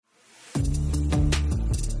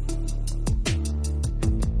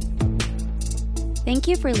Thank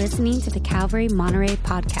you for listening to the Calvary Monterey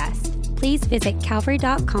podcast. Please visit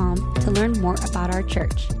calvary.com to learn more about our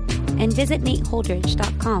church. And visit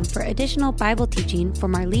nateholdridge.com for additional Bible teaching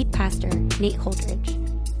from our lead pastor, Nate Holdridge.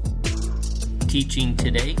 Teaching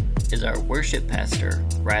today is our worship pastor,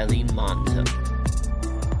 Riley Manzo.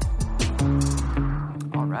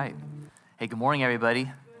 All right. Hey, good morning, everybody.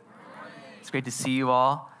 It's great to see you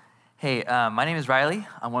all. Hey, my name is Riley.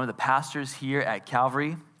 I'm one of the pastors here at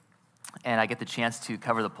Calvary, and I get the chance to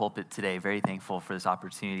cover the pulpit today. Very thankful for this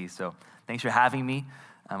opportunity, so thanks for having me.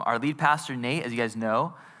 Our lead pastor, Nate, as you guys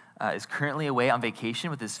know, is currently away on vacation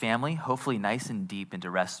with his family, hopefully nice and deep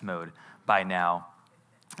into rest mode by now.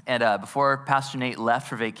 And before Pastor Nate left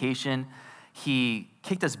for vacation, he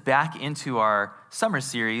kicked us back into our summer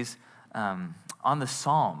series on the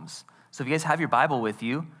Psalms. So if you guys have your Bible with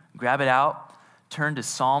you, grab it out, turn to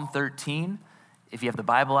Psalm 13. If you have the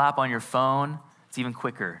Bible app on your phone, it's even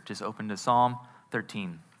quicker. Just open to Psalm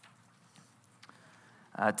 13.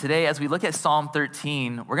 Today, as we look at Psalm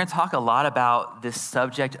 13, we're going to talk a lot about this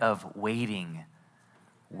subject of waiting.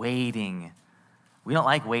 Waiting. We don't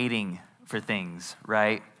like waiting for things,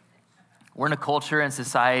 right? We're in a culture and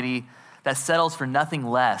society that settles for nothing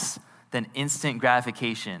less than instant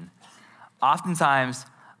gratification. Oftentimes,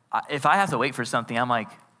 if I have to wait for something, I'm like,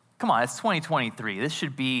 come on, it's 2023. It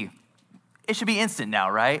should be instant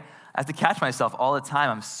now, right? I have to catch myself all the time.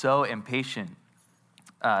 I'm so impatient.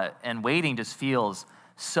 And waiting just feels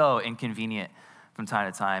so inconvenient from time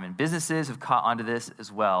to time. And businesses have caught onto this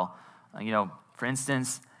as well. For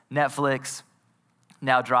instance, Netflix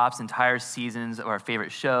now drops entire seasons of our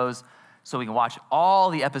favorite shows so we can watch all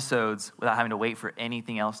the episodes without having to wait for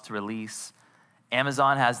anything else to release.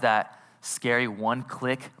 Amazon has that scary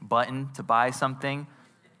one-click button to buy something.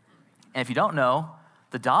 And if you don't know,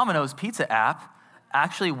 the Domino's Pizza app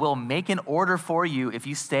actually will make an order for you if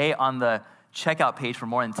you stay on the checkout page for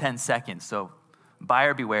more than 10 seconds. So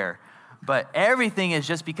buyer beware. But everything is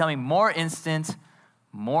just becoming more instant,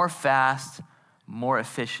 more fast, more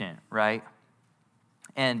efficient, right?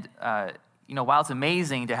 And, while it's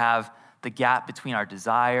amazing to have the gap between our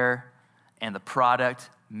desire and the product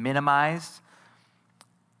minimized,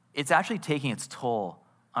 it's actually taking its toll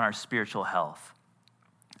on our spiritual health.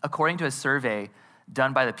 According to a survey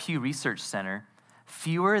done by the Pew Research Center,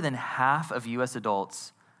 fewer than half of U.S.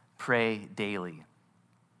 adults pray daily.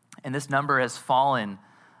 And this number has fallen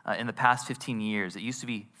in the past 15 years. It used to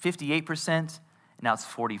be 58%, and now it's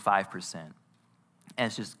 45%. And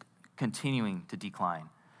it's just continuing to decline.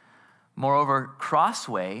 Moreover,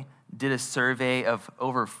 Crossway did a survey of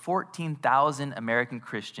over 14,000 American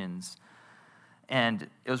Christians, and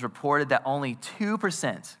it was reported that only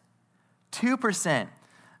 2%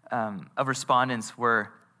 of respondents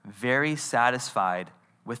were very satisfied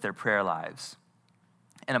with their prayer lives.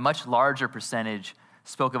 And a much larger percentage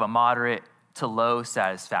spoke of a moderate to low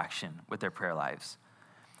satisfaction with their prayer lives.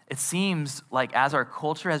 It seems like as our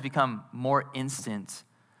culture has become more instant,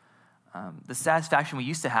 the satisfaction we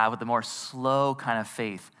used to have with the more slow kind of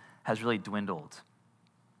faith has really dwindled.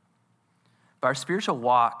 But our spiritual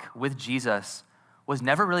walk with Jesus was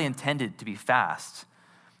never really intended to be fast.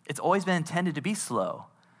 It's always been intended to be slow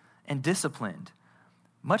and disciplined,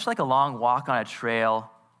 much like a long walk on a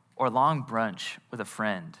trail or a long brunch with a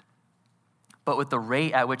friend. But with the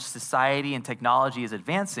rate at which society and technology is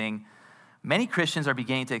advancing, many Christians are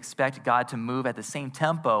beginning to expect God to move at the same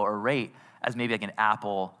tempo or rate as maybe like an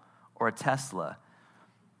Apple or a Tesla.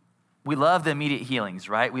 We love the immediate healings,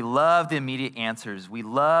 right? We love the immediate answers. We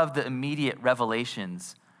love the immediate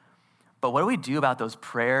revelations. But what do we do about those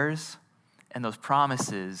prayers and those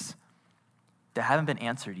promises that haven't been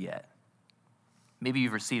answered yet? Maybe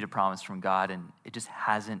you've received a promise from God and it just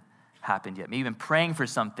hasn't happened yet. Maybe you've been praying for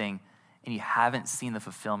something and you haven't seen the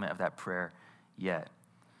fulfillment of that prayer yet.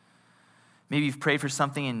 Maybe you've prayed for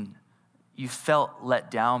something and you felt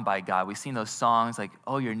let down by God. We've seen those songs like,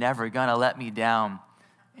 "Oh, you're never gonna let me down."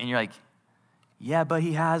 And you're like, "Yeah, but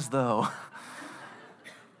he has though."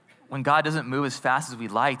 When God doesn't move as fast as we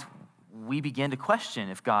liked, we begin to question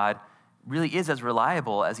if God really is as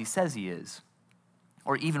reliable as he says he is.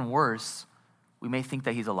 Or even worse, we may think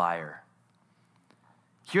that he's a liar.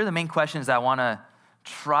 Here are the main questions that I want to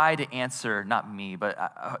try to answer, not me, but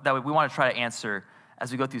that we want to try to answer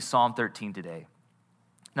as we go through Psalm 13 today.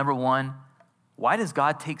 Number one, why does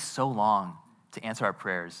God take so long to answer our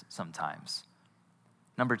prayers sometimes?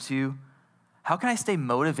 Number two, how can I stay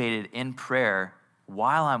motivated in prayer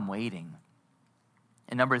while I'm waiting?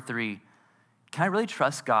 And number three, can I really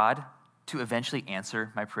trust God to eventually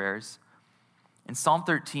answer my prayers? In Psalm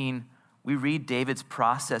 13, we read David's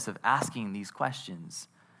process of asking these questions.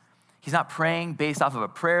 He's not praying based off of a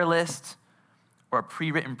prayer list or a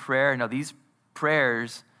pre-written prayer. No, these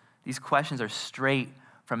prayers, these questions are straight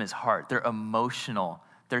from his heart. They're emotional.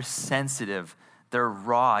 They're sensitive. They're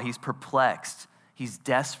raw. He's perplexed. He's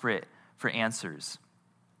desperate for answers.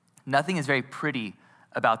 Nothing is very pretty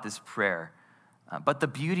about this prayer. But the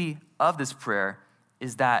beauty of this prayer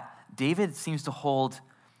is that David seems to hold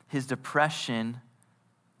his depression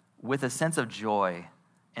with a sense of joy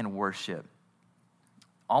and worship.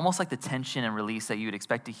 Almost like the tension and release that you would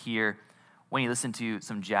expect to hear when you listen to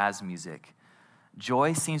some jazz music.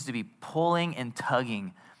 Joy seems to be pulling and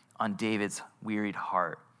tugging on David's wearied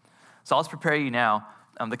heart. So I'll just prepare you now.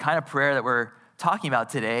 The kind of prayer that we're talking about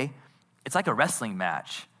today, it's like a wrestling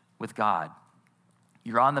match with God.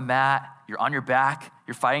 You're on the mat, you're on your back,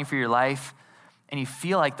 you're fighting for your life, and you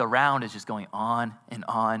feel like the round is just going on and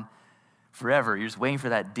on forever. You're just waiting for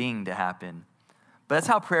that ding to happen. But that's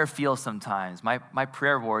how prayer feels sometimes. My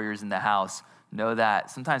prayer warriors in the house know that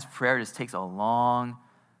sometimes prayer just takes a long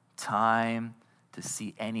time to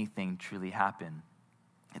see anything truly happen.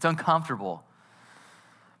 It's uncomfortable.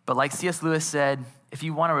 But like C.S. Lewis said, if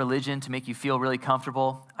you want a religion to make you feel really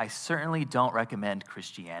comfortable, I certainly don't recommend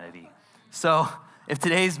Christianity. So if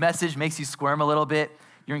today's message makes you squirm a little bit,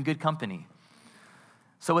 you're in good company.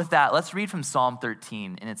 So with that, let's read from Psalm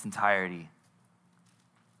 13 in its entirety.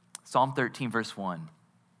 Psalm 13, verse 1.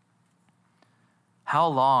 How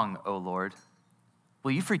long, O Lord,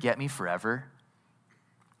 will you forget me forever?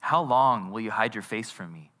 How long will you hide your face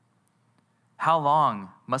from me? How long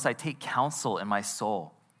must I take counsel in my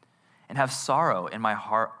soul and have sorrow in my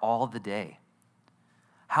heart all the day?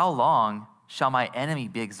 How long shall my enemy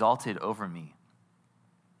be exalted over me?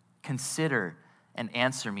 Consider and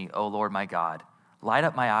answer me, O Lord my God. Light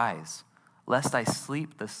up my eyes, lest I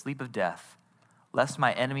sleep the sleep of death, lest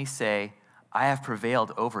my enemies say, I have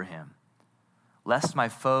prevailed over him, lest my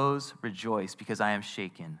foes rejoice because I am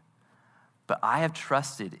shaken. But I have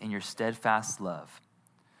trusted in your steadfast love.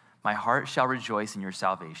 My heart shall rejoice in your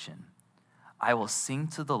salvation. I will sing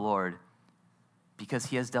to the Lord because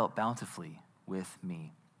he has dealt bountifully with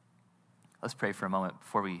me. Let's pray for a moment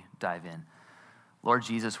before we dive in. Lord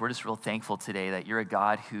Jesus, we're just real thankful today that you're a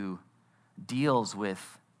God who deals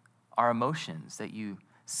with our emotions, that you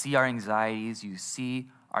see our anxieties, you see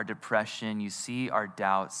our depression, you see our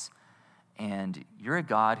doubts, and you're a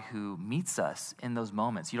God who meets us in those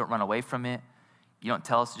moments. You don't run away from it. You don't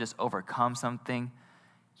tell us to just overcome something.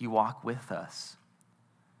 You walk with us.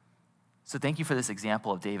 So thank you for this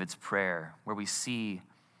example of David's prayer, where we see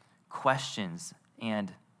questions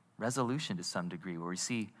and resolution to some degree, where we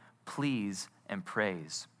see pleas and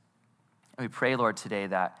praise. And we pray, Lord, today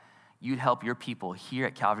that you'd help your people here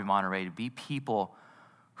at Calvary Monterey to be people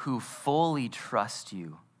who fully trust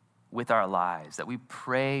you with our lives, that we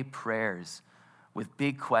pray prayers with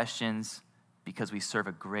big questions because we serve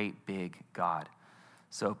a great big God.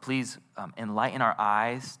 So please enlighten our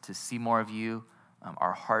eyes to see more of you,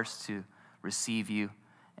 our hearts to receive you,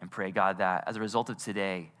 and pray, God, that as a result of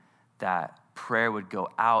today, that prayer would go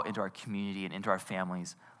out into our community and into our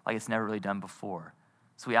families like it's never really done before.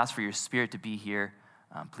 So we ask for your Spirit to be here.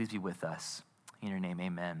 Please be with us. In your name,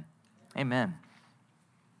 amen. Amen.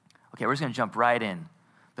 Okay, we're just going to jump right in.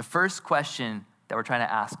 The first question that we're trying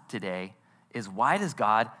to ask today is, why does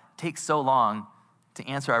God take so long to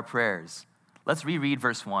answer our prayers? Let's reread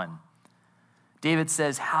verse 1. David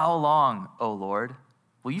says, how long, O Lord,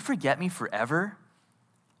 will you forget me forever?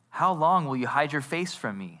 How long will you hide your face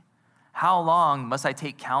from me? How long must I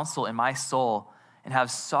take counsel in my soul and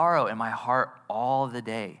have sorrow in my heart all the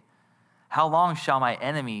day? How long shall my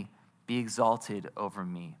enemy be exalted over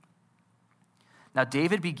me? Now,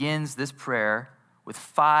 David begins this prayer with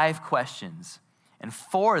 5 questions, and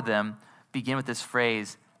 4 of them begin with this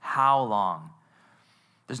phrase, how long?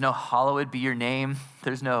 There's no hallowed be your name.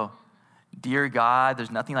 There's no dear God.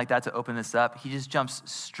 There's nothing like that to open this up. He just jumps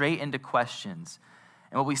straight into questions.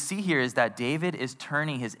 And what we see here is that David is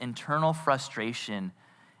turning his internal frustration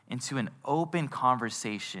into an open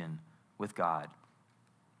conversation with God.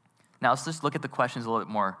 Now, let's just look at the questions a little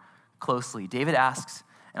bit more closely. David asks,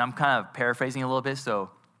 and I'm kind of paraphrasing a little bit, so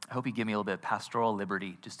I hope you give me a little bit of pastoral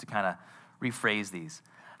liberty just to kind of rephrase these.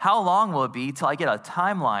 How long will it be till I get a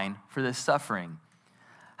timeline for this suffering?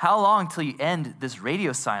 How long till you end this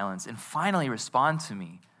radio silence and finally respond to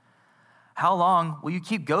me? How long will you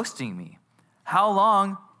keep ghosting me? How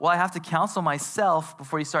long will I have to counsel myself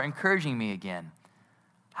before you start encouraging me again?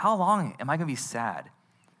 How long am I going to be sad?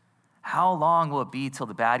 How long will it be till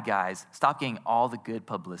the bad guys stop getting all the good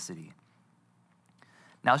publicity?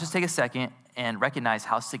 Now, let's just take a second and recognize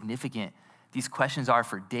how significant these questions are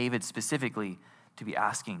for David specifically to be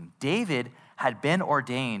asking. David had been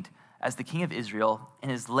ordained as the king of Israel in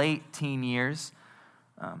his late teen years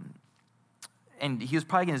And he was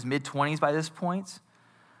probably in his mid-20s by this point.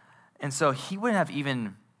 And so he wouldn't have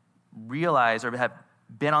even realized or have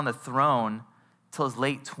been on the throne till his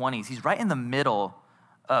late 20s. He's right in the middle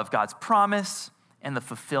of God's promise and the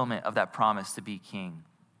fulfillment of that promise to be king.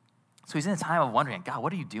 So he's in a time of wondering, God,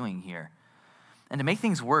 what are you doing here? And to make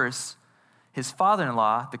things worse, his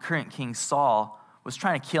father-in-law, the current king Saul, was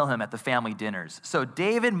trying to kill him at the family dinners. So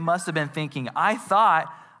David must have been thinking, I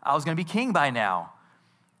thought I was going to be king by now.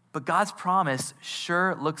 But God's promise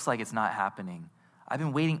sure looks like it's not happening. I've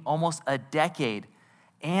been waiting almost a decade,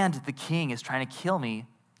 and the king is trying to kill me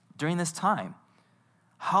during this time.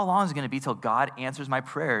 How long is it going to be till God answers my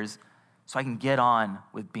prayers so I can get on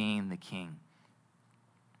with being the king?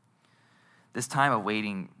 This time of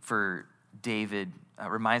waiting for David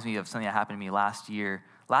reminds me of something that happened to me last year.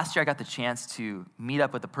 Last year, I got the chance to meet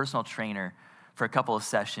up with a personal trainer for a couple of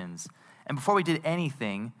sessions. And before we did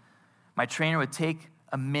anything, my trainer would take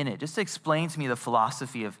a minute just to explain to me the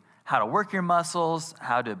philosophy of how to work your muscles,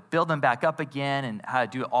 how to build them back up again, and how to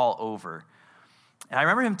do it all over. And I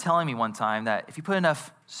remember him telling me one time that if you put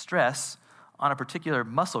enough stress on a particular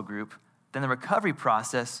muscle group, then the recovery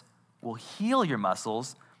process will heal your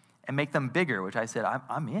muscles and make them bigger, which I said,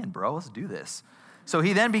 I'm in, bro, let's do this. So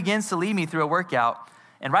he then begins to lead me through a workout,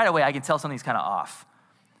 and right away I can tell something's kind of off.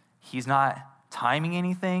 He's not timing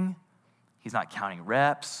anything. He's not counting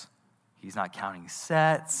reps. He's not counting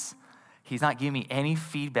sets. He's not giving me any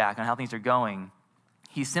feedback on how things are going.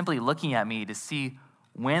 He's simply looking at me to see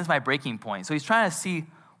when's my breaking point. So he's trying to see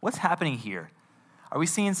what's happening here. Are we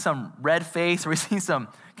seeing some red face? Are we seeing some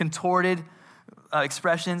contorted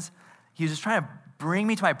expressions? He was just trying to bring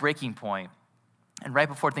me to my breaking point. And right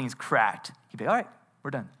before things cracked, he'd be, all right,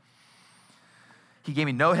 we're done. He gave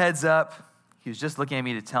me no heads up. He was just looking at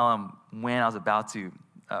me to tell him when I was about to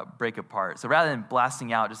break apart. So rather than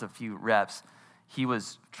blasting out just a few reps, he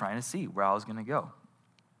was trying to see where I was going to go.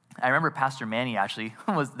 I remember Pastor Manny actually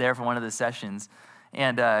was there for one of the sessions,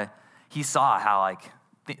 and he saw how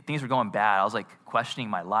things were going bad. I was questioning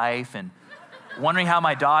my life and wondering how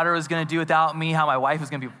my daughter was going to do without me, how my wife was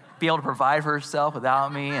going to be able to provide for herself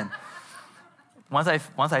without me. And once I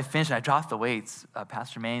finished and I dropped the weights,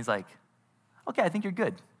 Pastor Manny's like, okay, I think you're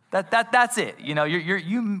good. That's it.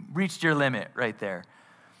 You reached your limit right there.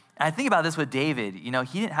 And I think about this with David. He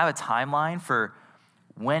didn't have a timeline for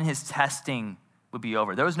when his testing would be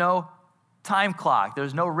over. There was no time clock. There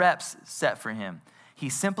was no reps set for him. He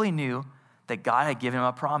simply knew that God had given him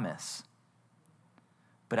a promise.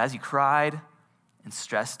 But as he cried and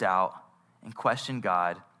stressed out and questioned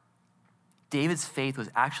God, David's faith was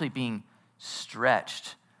actually being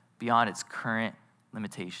stretched beyond its current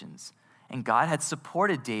limitations. And God had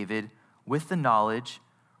supported David with the knowledge,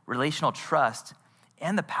 relational trust,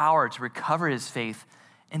 and the power to recover his faith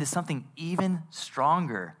into something even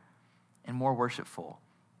stronger and more worshipful.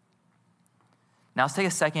 Now let's take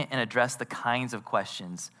a second and address the kinds of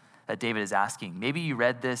questions that David is asking. Maybe you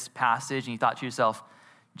read this passage and you thought to yourself,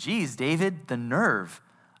 geez, David, the nerve.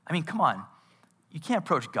 I mean, come on. You can't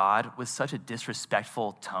approach God with such a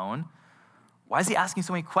disrespectful tone. Why is he asking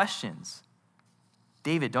so many questions?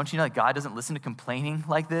 David, don't you know that God doesn't listen to complaining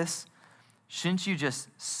like this? Shouldn't you just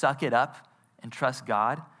suck it up and trust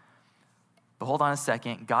God? But hold on a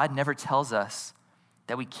second. God never tells us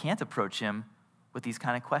that we can't approach him with these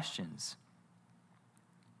kind of questions.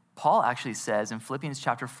 Paul actually says in Philippians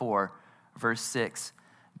chapter 4, verse 6,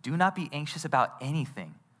 do not be anxious about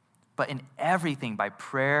anything, but in everything by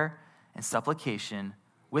prayer and supplication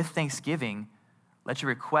with thanksgiving, let your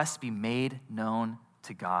requests be made known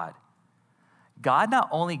to God. God not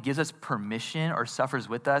only gives us permission or suffers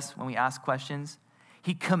with us when we ask questions,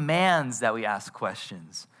 he commands that we ask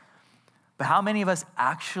questions. But how many of us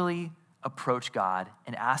actually approach God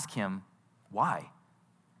and ask him why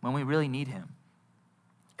when we really need him?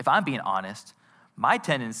 If I'm being honest, my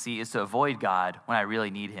tendency is to avoid God when I really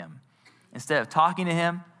need him. Instead of talking to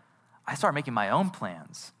him, I start making my own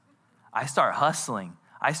plans. I start hustling.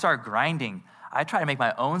 I start grinding. I try to make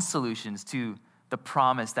my own solutions to the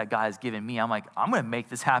promise that God has given me. I'm like, I'm going to make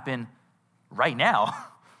this happen right now.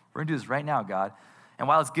 We're going to do this right now, God. And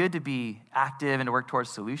while it's good to be active and to work towards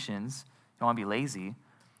solutions, you don't want to be lazy,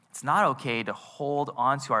 it's not okay to hold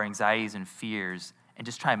on to our anxieties and fears and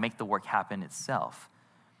just try to make the work happen itself.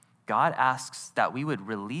 God asks that we would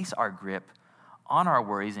release our grip on our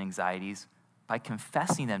worries and anxieties by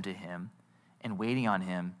confessing them to him and waiting on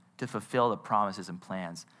him to fulfill the promises and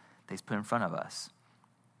plans that he's put in front of us.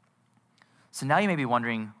 So now you may be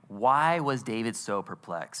wondering, why was David so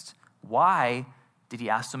perplexed? Why did he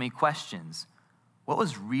ask so many questions? What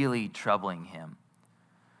was really troubling him?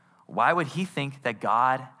 Why would he think that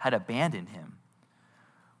God had abandoned him?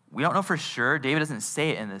 We don't know for sure. David doesn't say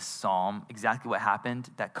it in this psalm exactly what happened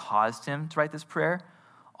that caused him to write this prayer.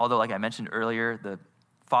 Although, like I mentioned earlier, the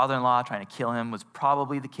father-in-law trying to kill him was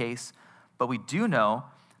probably the case. But we do know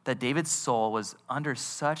that David's soul was under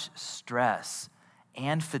such stress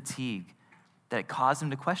and fatigue that it caused him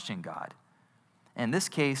to question God. And in this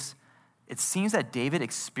case, it seems that David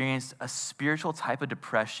experienced a spiritual type of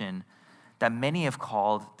depression that many have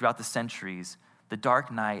called throughout the centuries the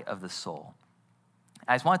dark night of the soul.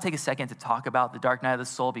 I just want to take a second to talk about the dark night of the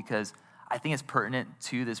soul because I think it's pertinent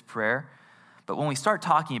to this prayer. But when we start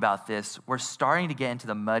talking about this, we're starting to get into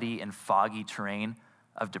the muddy and foggy terrain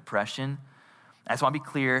of depression. I just want to be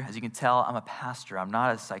clear. As you can tell, I'm a pastor. I'm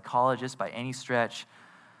not a psychologist by any stretch.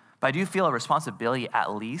 But I do feel a responsibility,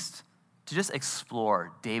 at least, to just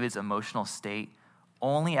explore David's emotional state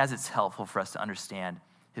only as it's helpful for us to understand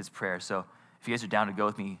his prayer. So if you guys are down to go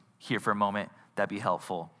with me here for a moment, that'd be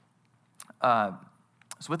helpful.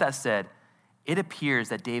 So with that said, it appears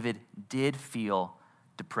that David did feel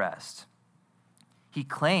depressed. He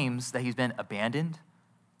claims that he's been abandoned,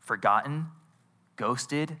 forgotten,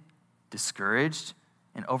 ghosted, discouraged,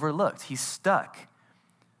 and overlooked. He's stuck.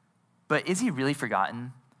 But is he really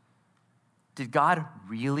forgotten? Did God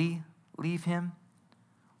really leave him?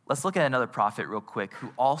 Let's look at another prophet real quick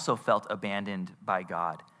who also felt abandoned by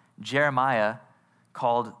God. Jeremiah,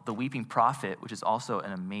 called the Weeping Prophet, which is also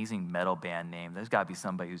an amazing metal band name. There's got to be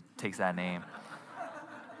somebody who takes that name.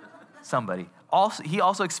 Somebody. He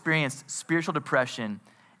also experienced spiritual depression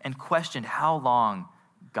and questioned how long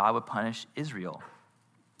God would punish Israel.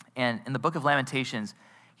 And in the book of Lamentations,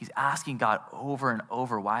 he's asking God over and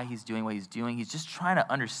over why he's doing what he's doing. He's just trying to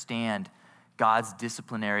understand God's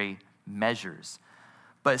disciplinary measures.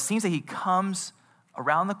 But it seems that he comes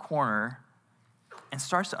around the corner and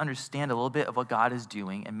starts to understand a little bit of what God is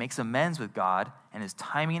doing and makes amends with God and his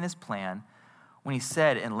timing and his plan when he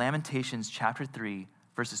said in Lamentations chapter 3,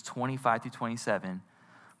 verses 25 through 27,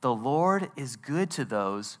 "The Lord is good to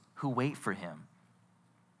those who wait for him,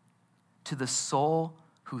 to the soul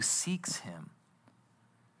who seeks him.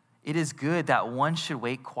 It is good that one should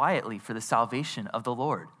wait quietly for the salvation of the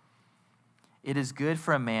Lord. It is good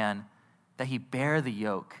for a man that he bear the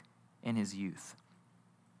yoke in his youth."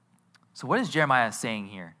 So what is Jeremiah saying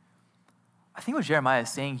here? I think what Jeremiah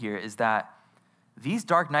is saying here is that these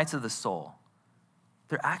dark nights of the soul,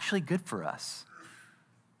 they're actually good for us,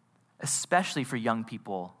 especially for young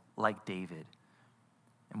people like David.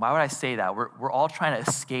 And why would I say that? We're all trying to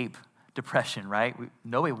escape depression, right?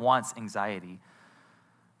 Nobody wants anxiety.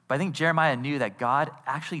 But I think Jeremiah knew that God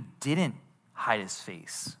actually didn't hide his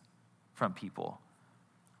face from people.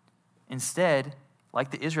 Instead,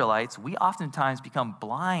 like the Israelites, we oftentimes become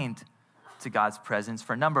blind to God's presence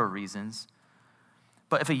for a number of reasons.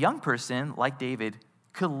 But if a young person like David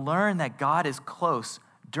could learn that God is close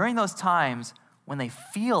during those times when they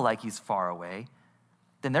feel like he's far away,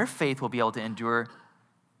 then their faith will be able to endure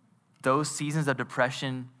those seasons of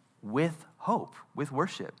depression with hope, with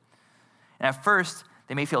worship. And at first,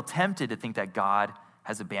 they may feel tempted to think that God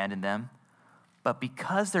has abandoned them, but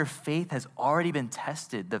because their faith has already been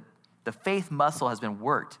tested, the faith muscle has been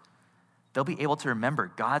worked, they'll be able to remember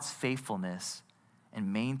God's faithfulness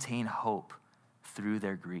and maintain hope through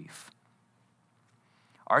their grief.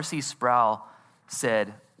 R.C. Sproul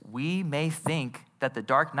said, "We may think that the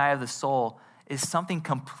dark night of the soul is something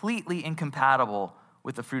completely incompatible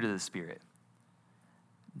with the fruit of the Spirit.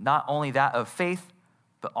 Not only that of faith,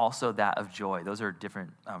 but also that of joy." Those are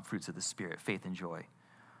different fruits of the Spirit, faith and joy.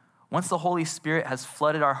 Once the Holy Spirit has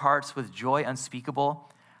flooded our hearts with joy unspeakable,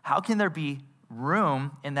 how can there be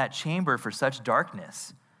room in that chamber for such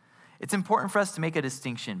darkness? It's important for us to make a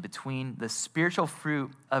distinction between the spiritual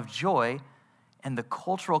fruit of joy and the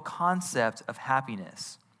cultural concept of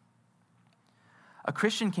happiness. A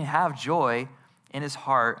Christian can have joy in his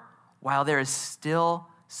heart while there is still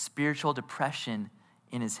spiritual depression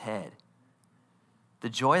in his head. The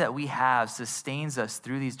joy that we have sustains us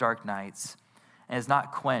through these dark nights and is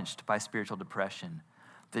not quenched by spiritual depression.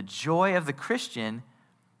 The joy of the Christian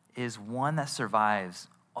is one that survives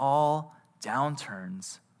all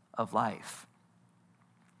downturns of life.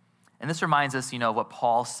 And this reminds us, of what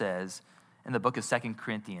Paul says in the book of 2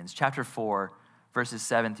 Corinthians, chapter 4, verses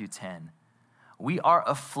 7 through 10. "We are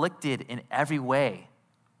afflicted in every way,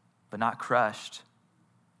 but not crushed.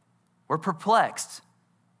 We're perplexed,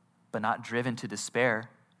 but not driven to despair.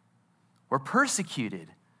 We're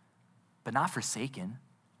persecuted, but not forsaken.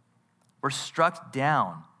 We're struck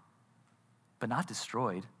down, but not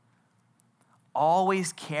destroyed.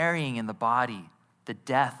 Always carrying in the body the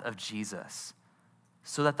death of Jesus,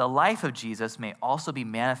 so that the life of Jesus may also be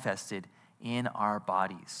manifested in our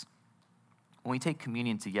bodies. when we take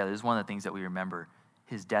communion together, this is one of the things that we remember,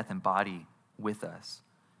 his death and body with us,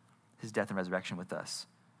 his death and resurrection with us.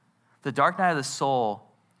 The dark night of the soul,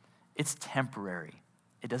 it's temporary.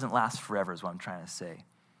 It doesn't last forever is what I'm trying to say.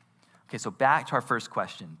 Okay, so back to our first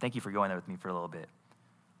question. Thank you for going there with me for a little bit.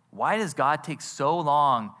 Why does God take so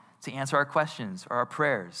long to answer our questions or our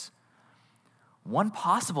prayers? One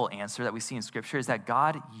possible answer that we see in Scripture is that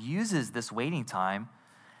God uses this waiting time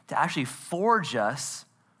to actually forge us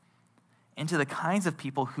into the kinds of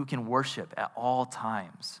people who can worship at all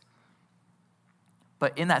times.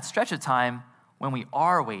 But in that stretch of time, when we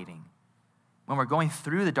are waiting, when we're going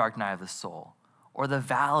through the dark night of the soul or the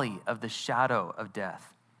valley of the shadow of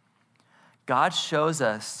death, God shows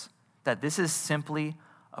us that this is simply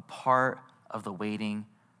a part of the waiting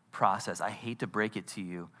process. I hate to break it to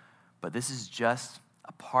you, but this is just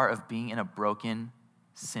a part of being in a broken,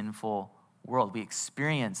 sinful world. We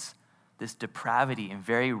experience this depravity in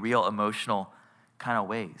very real, emotional kind of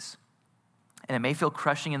ways. And it may feel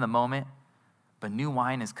crushing in the moment, but new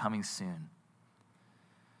wine is coming soon.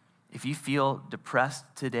 If you feel depressed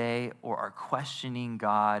today or are questioning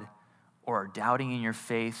God or are doubting in your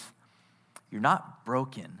faith, you're not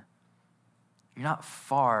broken. You're not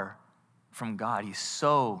far from God. He's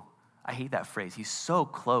so, I hate that phrase, he's so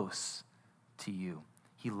close to you.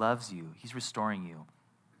 He loves you. He's restoring you.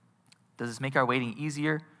 Does this make our waiting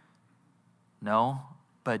easier? No,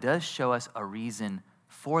 but it does show us a reason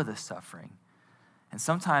for the suffering. And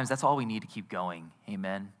sometimes that's all we need to keep going.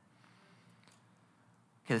 Amen.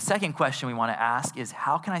 Okay, the second question we want to ask is,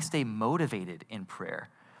 how can I stay motivated in prayer?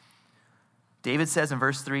 David says in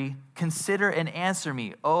verse 3, "Consider and answer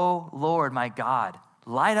me, O Lord my God.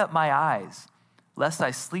 Light up my eyes, lest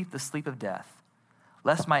I sleep the sleep of death.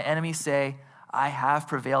 Lest my enemies say, I have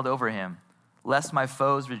prevailed over him. Lest my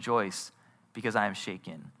foes rejoice, because I am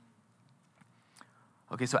shaken."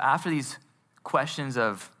 Okay, so after these questions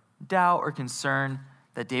of doubt or concern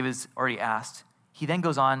that David's already asked, he then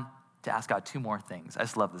goes on to ask God two more things. I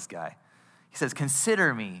just love this guy. He says,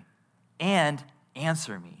 "Consider me and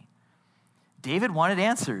answer me." David wanted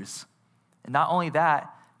answers. And not only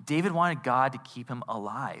that, David wanted God to keep him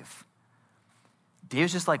alive.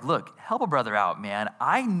 David's just like, look, help a brother out, man.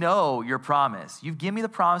 I know your promise. You've given me the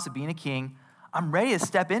promise of being a king. I'm ready to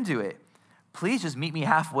step into it. Please just meet me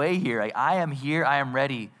halfway here. Like, I am here. I am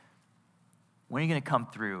ready. When are you going to come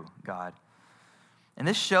through, God? And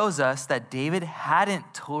this shows us that David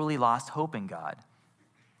hadn't totally lost hope in God.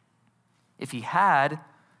 If he had,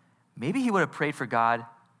 maybe he would have prayed for God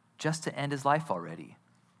just to end his life already.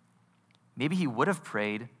 Maybe he would have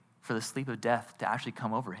prayed for the sleep of death to actually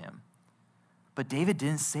come over him. But David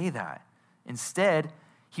didn't say that. Instead,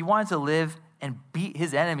 he wanted to live and beat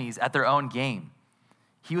his enemies at their own game.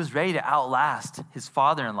 He was ready to outlast his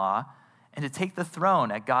father-in-law and to take the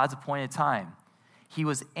throne at God's appointed time. He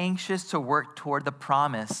was anxious to work toward the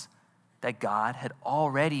promise that God had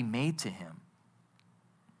already made to him.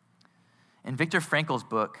 In Viktor Frankl's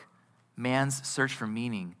book, Man's Search for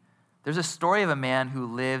Meaning, there's a story of a man who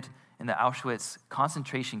lived in the Auschwitz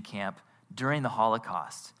concentration camp during the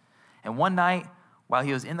Holocaust. And one night, while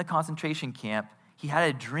he was in the concentration camp, he had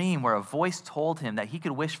a dream where a voice told him that he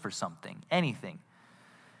could wish for something, anything.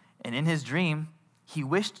 And in his dream, he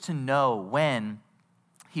wished to know when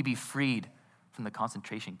he'd be freed from the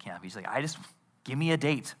concentration camp. He's like, give me a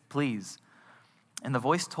date, please. And the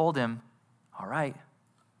voice told him, all right,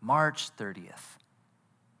 March 30th.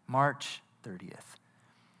 March 30th.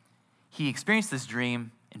 He experienced this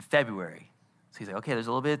dream in February. So he's like, okay, there's a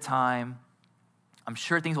little bit of time. I'm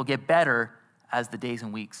sure things will get better as the days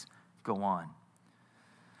and weeks go on.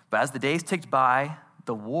 But as the days ticked by,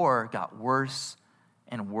 the war got worse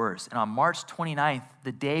and worse. And on March 29th,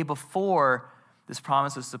 the day before this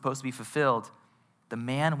promise was supposed to be fulfilled, the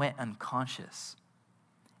man went unconscious.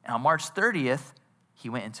 And on March 30th, he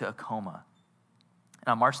went into a coma.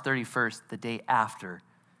 And on March 31st, the day after,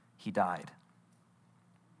 he died.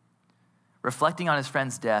 Reflecting on his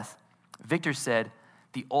friend's death, Victor said,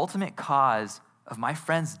 "The ultimate cause of my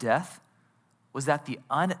friend's death was that the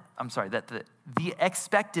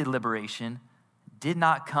expected liberation did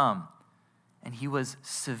not come, and he was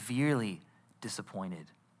severely disappointed."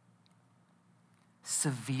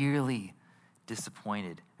 Severely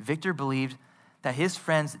disappointed. Victor believed that his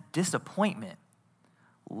friend's disappointment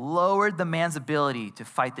lowered the man's ability to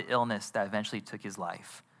fight the illness that eventually took his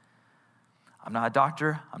life. I'm not a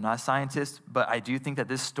doctor, I'm not a scientist, but I do think that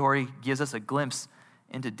this story gives us a glimpse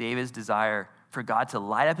into David's desire for God to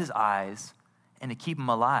light up his eyes and to keep him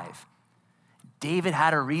alive. David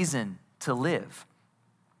had a reason to live.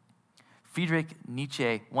 Friedrich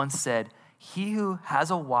Nietzsche once said, "He who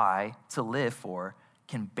has a why to live for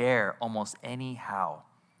can bear almost anyhow.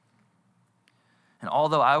 And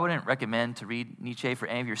although I wouldn't recommend to read Nietzsche for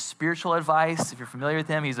any of your spiritual advice, if you're familiar with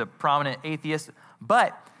him, he's a prominent atheist,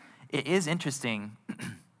 but it is interesting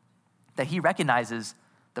that he recognizes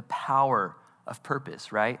the power of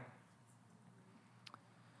purpose, right?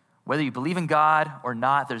 Whether you believe in God or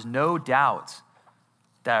not, there's no doubt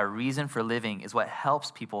that a reason for living is what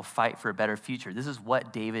helps people fight for a better future. This is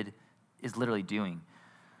what David is literally doing.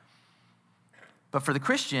 But for the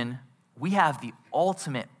Christian, we have the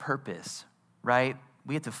ultimate purpose, right?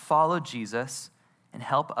 We have to follow Jesus and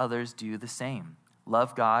help others do the same.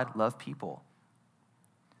 Love God, love people.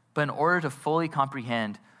 But in order to fully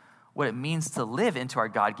comprehend what it means to live into our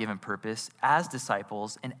God-given purpose as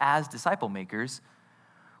disciples and as disciple makers,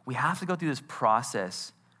 we have to go through this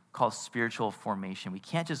process called spiritual formation. We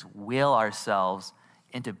can't just will ourselves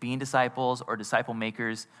into being disciples or disciple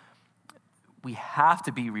makers. We have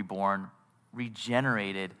to be reborn,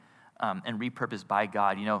 regenerated, and repurposed by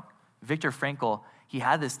God. You know, Viktor Frankl, he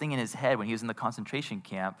had this thing in his head when he was in the concentration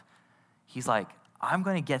camp. He's like, I'm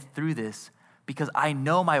going to get through this because I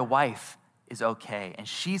know my wife is okay, and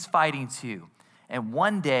she's fighting too. And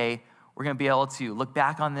one day, we're going to be able to look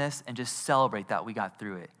back on this and just celebrate that we got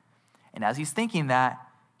through it. And as he's thinking that,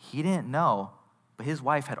 he didn't know, but his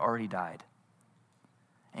wife had already died.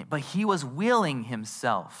 But he was willing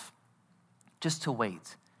himself just to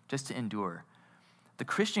wait, just to endure. The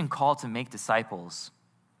Christian call to make disciples,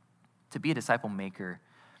 to be a disciple maker,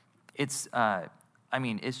 it's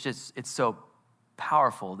so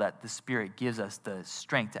powerful that the Spirit gives us the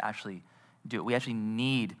strength to actually do it.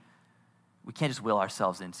 We can't just will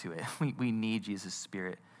ourselves into it. We need Jesus'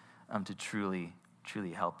 Spirit to truly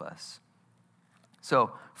help us.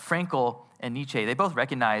 So Frankl and Nietzsche, they both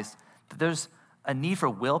recognized that there's a need for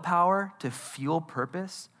willpower to fuel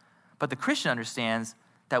purpose, but the Christian understands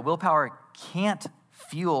that willpower can't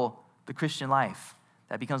fuel the Christian life.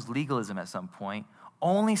 That becomes legalism at some point.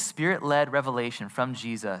 Only Spirit-led revelation from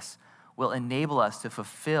Jesus will enable us to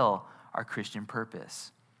fulfill our Christian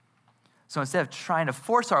purpose. So instead of trying to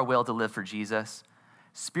force our will to live for Jesus,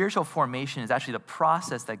 spiritual formation is actually the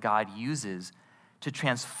process that God uses to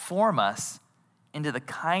transform us into the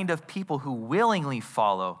kind of people who willingly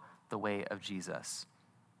follow the way of Jesus.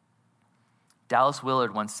 Dallas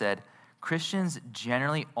Willard once said, Christians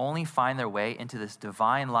generally only find their way into this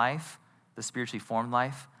divine life, the spiritually formed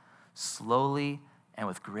life, slowly and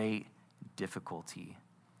with great difficulty.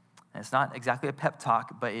 And it's not exactly a pep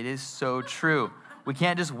talk, but it is so true. We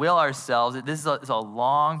can't just will ourselves. This is a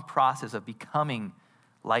long process of becoming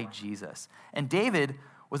like Jesus. And David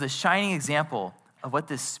was a shining example of what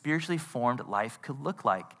this spiritually formed life could look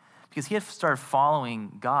like, because he had started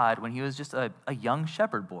following God when he was just a young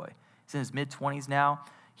shepherd boy. He's in his mid-20s now.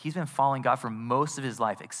 He's been following God for most of his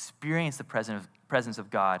life, experienced the presence of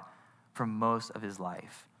God for most of his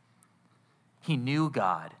life. He knew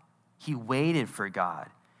God. He waited for God.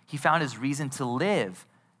 He found his reason to live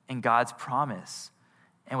in God's promise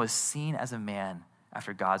and was seen as a man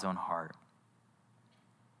after God's own heart.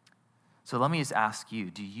 So let me just ask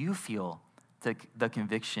you, do you feel the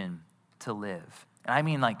conviction to live? And I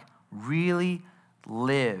mean like really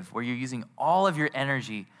live, where you're using all of your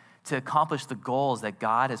energy to accomplish the goals that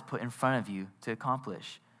God has put in front of you to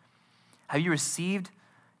accomplish. Have you received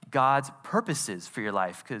God's purposes for your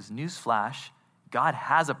life? Because newsflash, God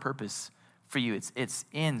has a purpose for you. It's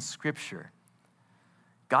in Scripture.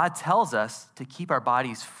 God tells us to keep our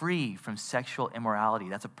bodies free from sexual immorality.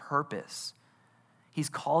 That's a purpose. He's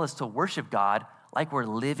called us to worship God like we're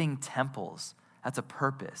living temples. That's a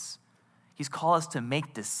purpose. He's called us to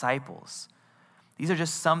make disciples. These are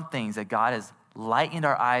just some things that God has lightened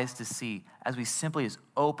our eyes to see as we simply just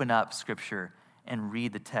open up Scripture and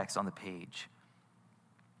read the text on the page.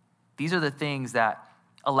 These are the things that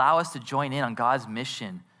allow us to join in on God's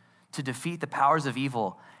mission to defeat the powers of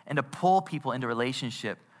evil and to pull people into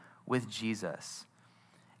relationship with Jesus.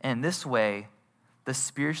 And in this way, the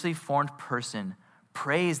spiritually formed person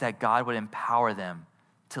prays that God would empower them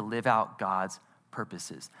to live out God's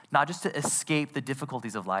purposes. Not just to escape the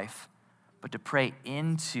difficulties of life, but to pray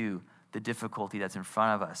into the difficulty that's in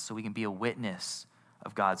front of us so we can be a witness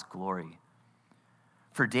of God's glory.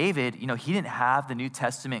 For David, he didn't have the New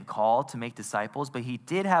Testament call to make disciples, but he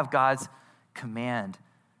did have God's command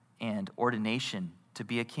and ordination to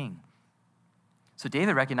be a king. So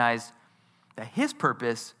David recognized that his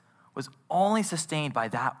purpose was only sustained by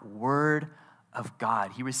that word of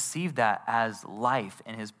God. He received that as life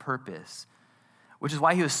and his purpose, which is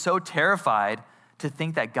why he was so terrified to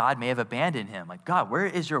think that God may have abandoned him. Like, God, where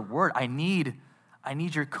is your word? I need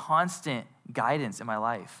your constant guidance in my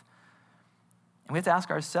life. And we have to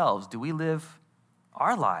ask ourselves, do we live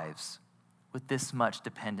our lives with this much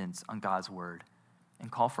dependence on God's word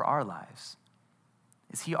and call for our lives?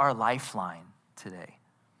 Is he our lifeline today?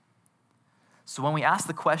 So when we ask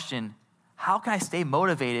the question, how can I stay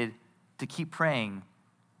motivated to keep praying?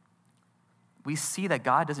 We see that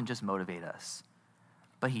God doesn't just motivate us,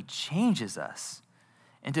 but he changes us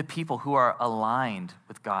into people who are aligned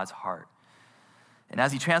with God's heart. And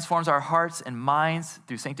as he transforms our hearts and minds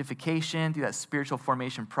through sanctification, through that spiritual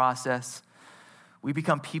formation process, we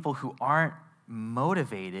become people who aren't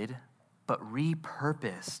motivated, but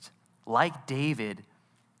repurposed, like David,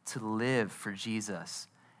 to live for Jesus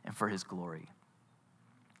and for his glory.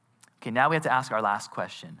 Okay, now we have to ask our last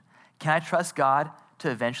question. Can I trust God to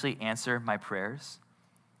eventually answer my prayers?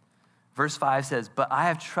 Verse 5 says, "But I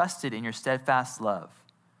have trusted in your steadfast love.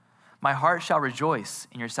 My heart shall rejoice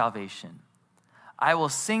in your salvation. I will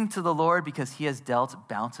sing to the Lord because he has dealt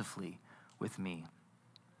bountifully with me."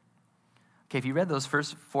 Okay, if you read those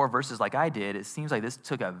first 4 verses like I did, it seems like this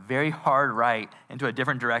took a very hard right into a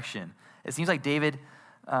different direction. It seems like David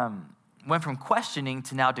went from questioning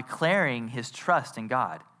to now declaring his trust in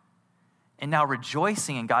God, and now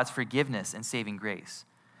rejoicing in God's forgiveness and saving grace.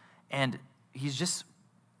 And he's just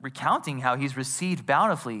recounting how he's received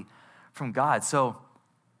bountifully from God. So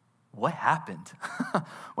what happened?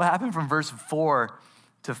 What happened from verse 4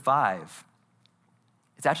 to 5?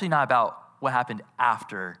 It's actually not about what happened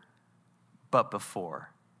after, but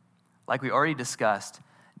before. Like we already discussed,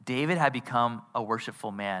 David had become a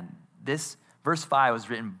worshipful man. This verse 5 was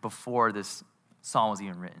written before this psalm was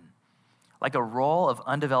even written. Like a roll of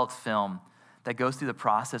undeveloped film that goes through the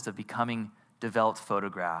process of becoming developed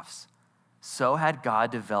photographs, so had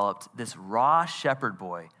God developed this raw shepherd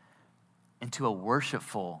boy into a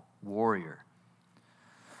worshipful warrior.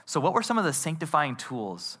 So what were some of the sanctifying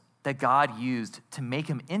tools that God used to make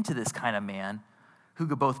him into this kind of man who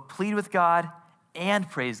could both plead with God and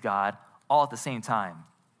praise God all at the same time?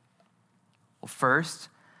 Well, first,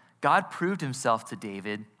 God proved himself to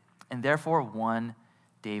David and therefore won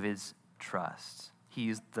David's trust. He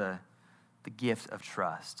used the gift of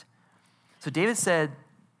trust. So David said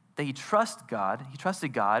that he trusted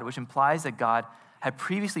God, which implies that God had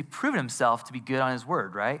previously proven himself to be good on his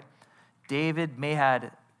word, right? David may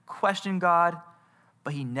had questioned God,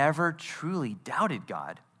 but he never truly doubted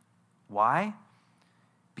God. Why?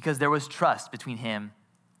 Because there was trust between him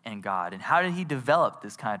and God. And how did he develop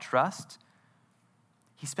this kind of trust?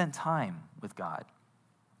 He spent time with God.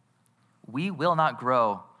 We will not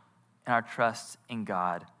grow in our trust in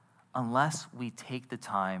God unless we take the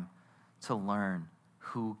time to learn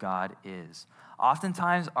who God is.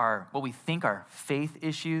 Oftentimes, what we think are faith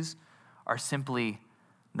issues are simply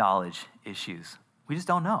knowledge issues. We just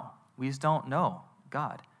don't know. We just don't know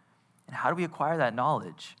God. And how do we acquire that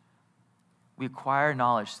knowledge? We acquire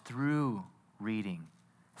knowledge through reading,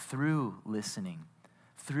 through listening,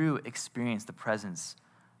 through experience the presence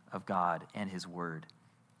of God and his word.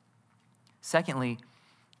 Secondly,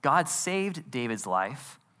 God saved David's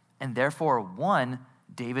life and therefore won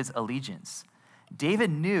David's allegiance.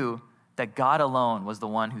 David knew that God alone was the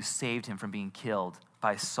one who saved him from being killed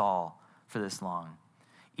by Saul for this long.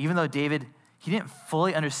 Even though David, he didn't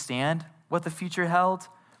fully understand what the future held,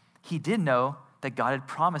 he did know that God had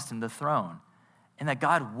promised him the throne and that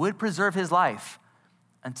God would preserve his life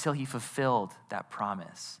until he fulfilled that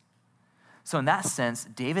promise. So in that sense,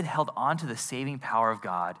 David held on to the saving power of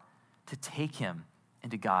God to take him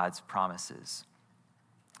into God's promises.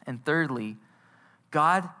 And thirdly,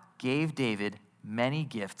 God gave David many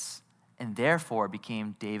gifts and therefore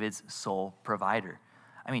became David's sole provider.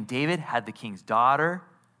 I mean, David had the king's daughter,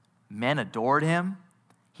 men adored him,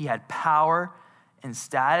 he had power and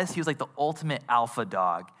status, he was like the ultimate alpha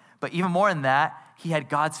dog. But even more than that, he had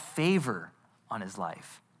God's favor on his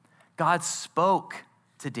life. God spoke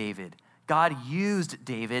to David. God used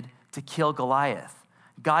David to kill Goliath.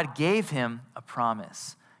 God gave him a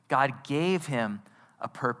promise. God gave him a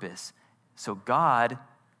purpose. So God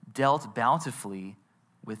dealt bountifully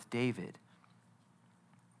with David.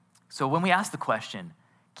 So when we ask the question,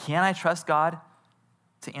 can I trust God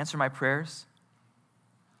to answer my prayers?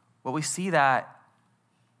 What we see is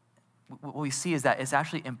that it's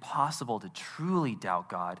actually impossible to truly doubt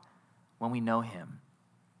God when we know him.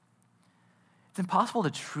 It's impossible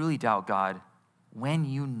to truly doubt God when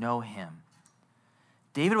you know him.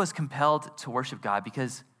 David was compelled to worship God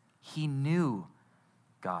because he knew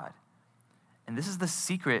God. And this is the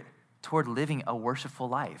secret toward living a worshipful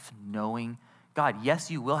life, knowing God.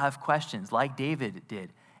 Yes, you will have questions like David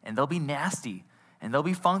did, and they'll be nasty, and they'll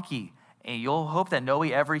be funky, and you'll hope that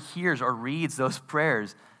nobody ever hears or reads those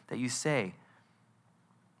prayers that you say.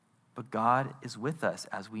 But God is with us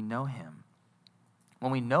as we know him.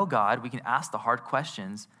 When we know God, we can ask the hard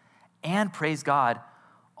questions and praise God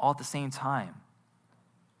all at the same time.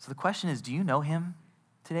 So the question is, do you know him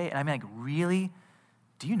today? And I mean, like, really?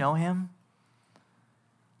 Do you know him?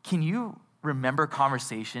 Can you remember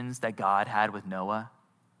conversations that God had with Noah?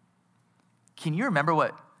 Can you remember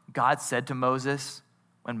what God said to Moses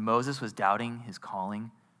when Moses was doubting his calling?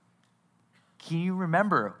 Can you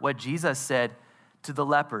remember what Jesus said to the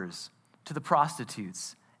lepers, to the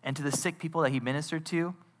prostitutes, and to the sick people that he ministered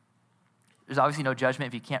to? There's obviously no judgment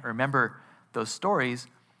if you can't remember those stories,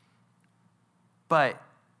 but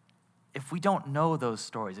if we don't know those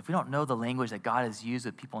stories, if we don't know the language that God has used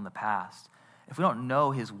with people in the past, if we don't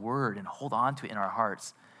know his word and hold on to it in our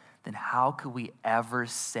hearts, then how could we ever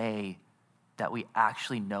say that we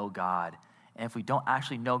actually know God? And if we don't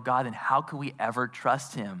actually know God, then how could we ever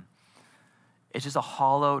trust him? It's just a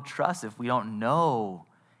hollow trust if we don't know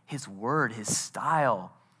his word, his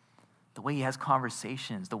style, the way he has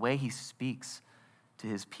conversations, the way he speaks to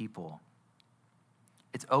his people.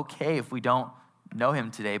 It's okay if we don't know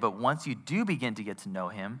him today, but once you do begin to get to know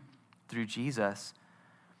him through Jesus,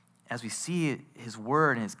 as we see his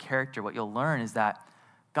word and his character, what you'll learn is that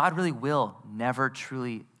God really will never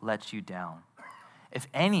truly let you down. If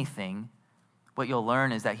anything, what you'll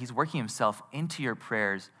learn is that he's working himself into your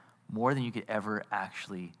prayers more than you could ever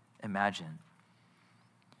actually imagine.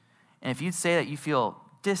 And if you'd say that you feel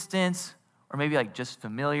distant or maybe like just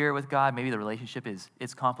familiar with God, maybe the relationship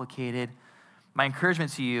is complicated, my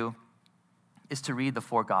encouragement to you is to read the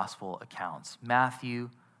 4 gospel accounts: Matthew,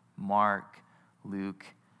 Mark, Luke,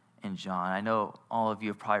 and John. I know all of you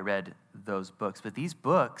have probably read those books, but these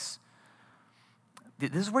books,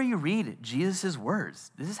 this is where you read Jesus'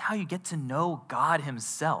 words. This is how you get to know God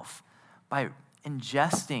himself, by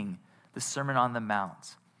ingesting the Sermon on the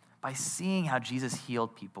Mount, by seeing how Jesus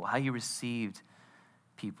healed people, how he received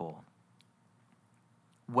people.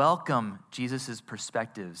 Welcome Jesus'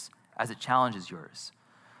 perspectives as it challenges yours.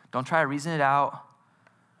 Don't try to reason it out.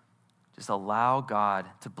 Just allow God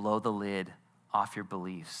to blow the lid off your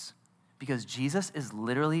beliefs, because Jesus is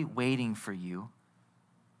literally waiting for you.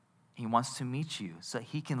 He wants to meet you so that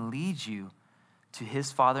he can lead you to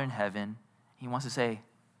his Father in heaven. He wants to say,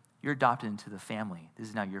 you're adopted into the family. This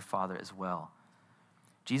is now your Father as well.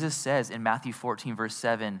 Jesus says in Matthew 14, verse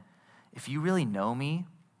 7, if you really know me,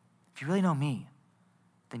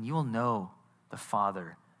 then you will know the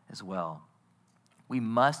Father as well. We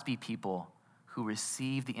must be people who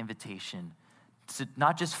receive the invitation to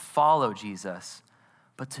not just follow Jesus,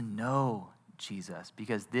 but to know Jesus,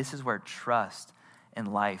 because this is where trust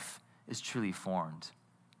and life is truly formed.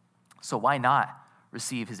 So why not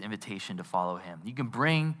receive his invitation to follow him? You can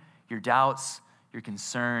bring your doubts, your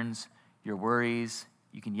concerns, your worries.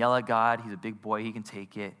 You can yell at God. He's a big boy. He can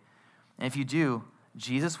take it. And if you do,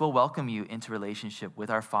 Jesus will welcome you into relationship with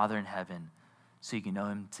our Father in heaven so you can know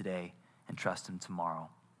him today and trust him tomorrow.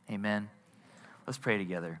 Amen. Let's pray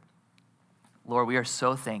together. Lord, we are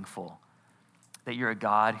so thankful that you're a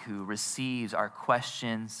God who receives our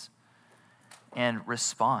questions and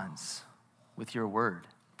responds with your word.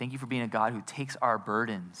 Thank you for being a God who takes our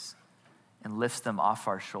burdens and lifts them off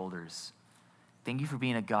our shoulders. Thank you for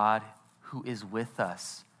being a God who is with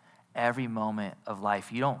us every moment of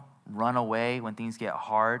life. You don't run away when things get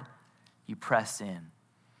hard. You press in. And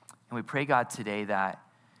we pray, God, today that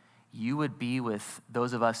you would be with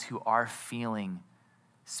those of us who are feeling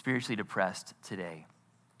spiritually depressed today.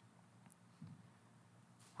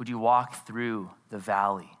 Would you walk through the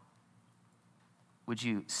valley? Would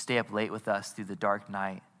you stay up late with us through the dark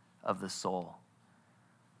night of the soul?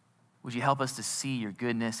 Would you help us to see your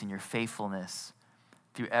goodness and your faithfulness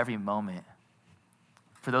through every moment?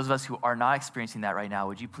 For those of us who are not experiencing that right now,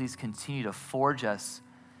 would you please continue to forge us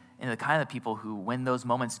into the kind of people who, when those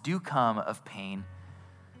moments do come of pain,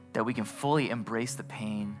 that we can fully embrace the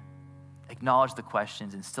pain, acknowledge the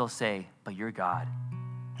questions, and still say, but you're God,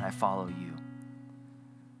 and I follow you.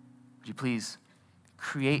 Would you please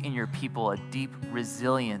create in your people a deep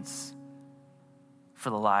resilience for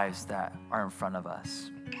the lives that are in front of us.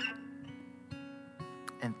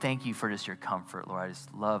 And thank you for just your comfort, Lord. I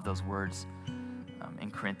just love those words in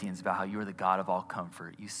Corinthians about how you are the God of all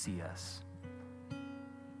comfort. You see us.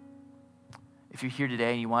 If you're here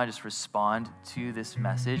today and you want to just respond to this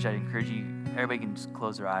message, I'd encourage you, everybody can just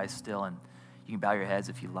close their eyes still, and you can bow your heads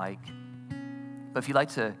if you like. But if you'd like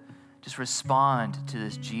to just respond to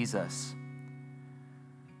this Jesus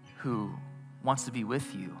who wants to be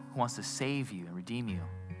with you, who wants to save you and redeem you,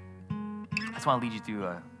 I just want to lead you through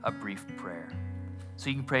a brief prayer. So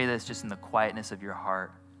you can pray this just in the quietness of your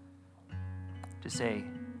heart. Just say,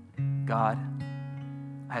 God,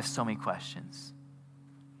 I have so many questions.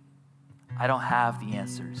 I I don't have the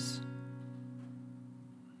answers.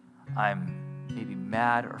 I'm maybe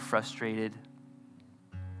mad or frustrated,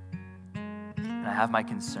 and I have my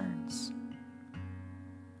concerns.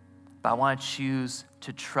 But I want to choose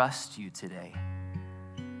to trust you today.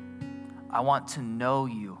 I want to know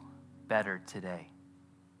you better today.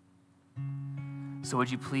 So would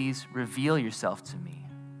you please reveal yourself to me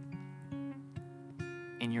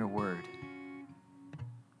in your word,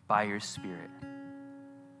 by your Spirit.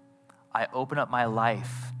 I open up my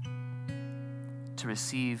life to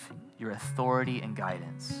receive your authority and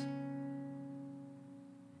guidance.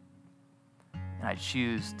 And I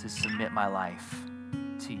choose to submit my life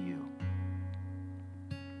to you.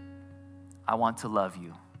 I want to love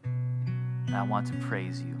you, and I want to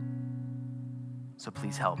praise you. So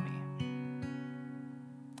please help me.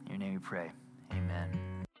 In your name we pray.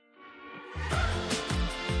 Amen.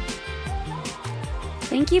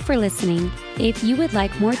 Thank you for listening. If you would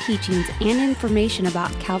like more teachings and information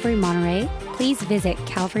about Calvary Monterey, please visit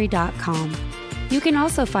calvary.com. You can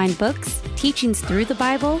also find books, teachings through the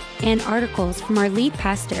Bible, and articles from our lead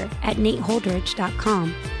pastor at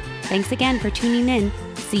nateholdridge.com. Thanks again for tuning in.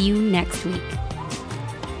 See you next week.